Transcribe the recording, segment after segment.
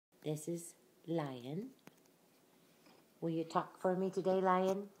This is Lion. Will you talk for me today,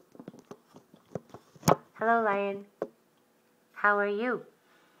 Lion? Hello, Lion. How are you?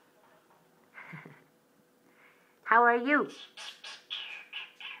 How are you?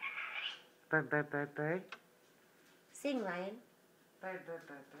 Bird, bird, bird, bird. Sing, Lion. Bird, bird,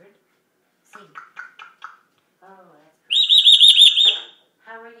 bird, bird. Sing. Oh, that's good.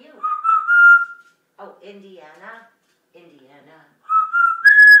 How are you? Oh, Indiana. Indiana.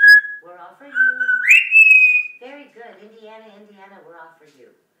 We're all for you. Very good. Indiana, Indiana, we're all for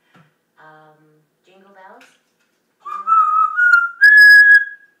you. Jingle bells? Jingle...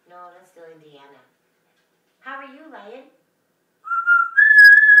 No, that's still Indiana. How are you, Lion?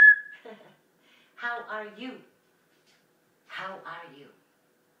 How are you? How are you?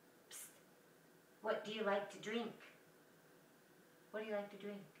 Psst. What do you like to drink? What do you like to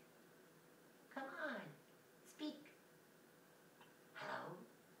drink? Come on, speak. Hello?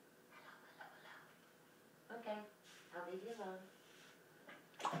 Hello, hello, hello. Okay, I'll leave you alone.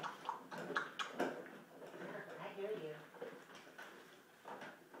 I hear you.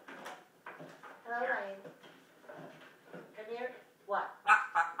 Hello, Lion. Come here. What?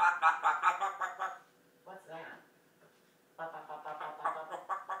 What's that?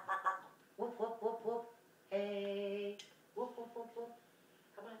 Whoop, whoop, whoop, whoop. Hey. Whoop, whoop, whoop, whoop.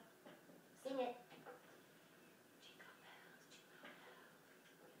 Come on. Sing it. Jingle bells.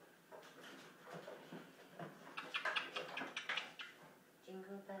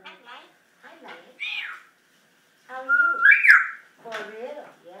 Jingle bells. Hi, Lion. How are you? For real?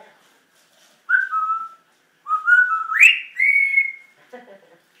 Yeah.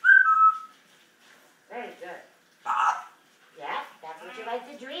 Very good. Yeah, that's what you like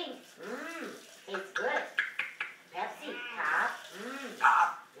to drink. Tastes good. Pepsi,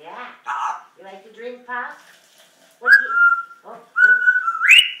 pop. Yeah. You like to drink pop? What do you... Oh.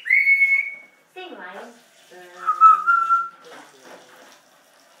 Sing, Lion.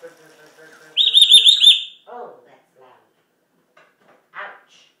 Oh, that's loud.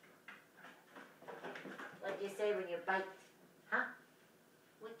 Ouch. What do you say when you bite? Huh?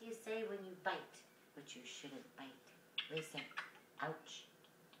 What do you say when you bite? But you shouldn't bite. Listen. Ouch.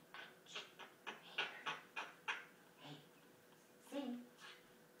 Ouch. Hey. Sing.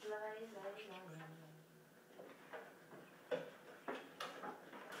 Lie, lie, lie.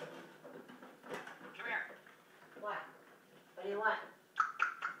 Come here. What? What do you want?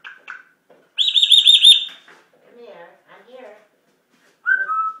 Come here. I'm here.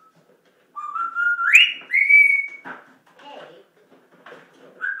 Hey.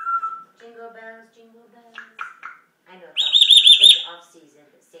 Jingle bells, jingle bells. I know it's off season,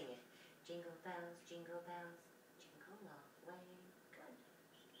 but sing it. Jingle bells, jingle all the way. Good.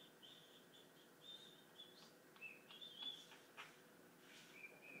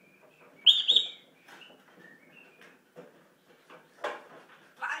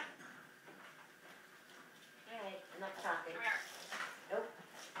 All right, I'm not talking. Come here. Nope.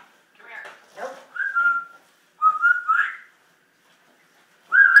 Come here. Nope.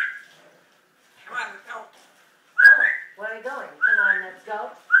 Come on, let's go. Oh, where are we going? Come on, let's go.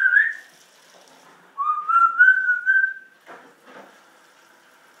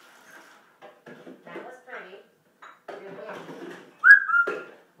 That was pretty. You win.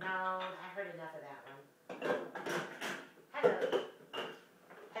 No, I heard enough of that one. Hello.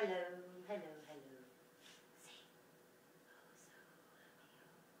 Hello, hello, hello. Sing.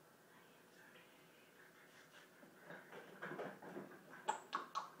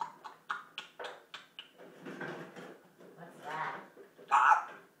 What's that? Pop.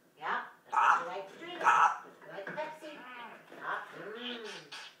 Yeah, that's what you like to drink. Pop. You like Pepsi? Pop.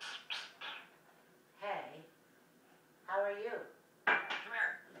 Hey, how are you? Come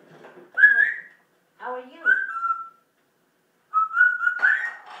here. How are you?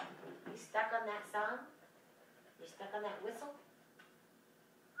 You stuck on that song? You stuck on that whistle?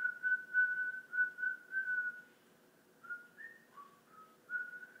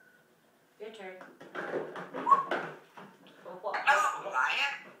 Your turn. Hello,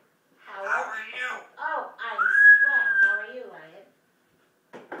 Lion. How are you? Oh, I'm swell. How are you, Lion?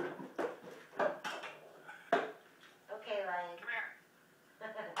 Okay, Lion. Come here.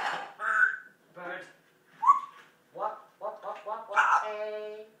 Bird. Bird. Walk, walk, walk, walk, walk.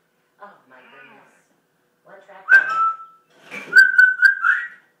 Hey. Oh, my goodness. One track.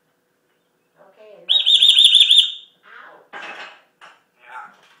 Okay, enough of that. Ouch. Yeah.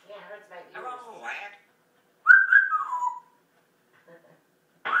 Yeah, it hurts my ears. Hello, Lion.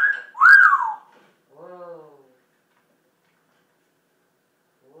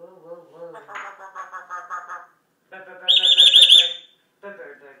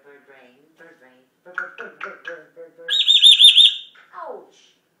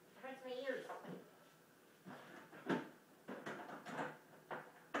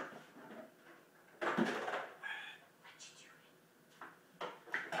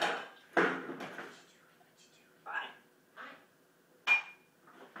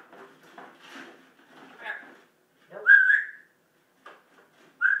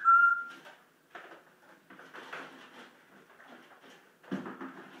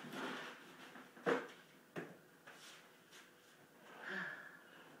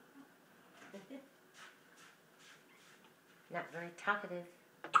 Not very talkative.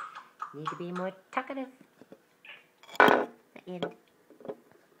 Need to be more talkative. The end.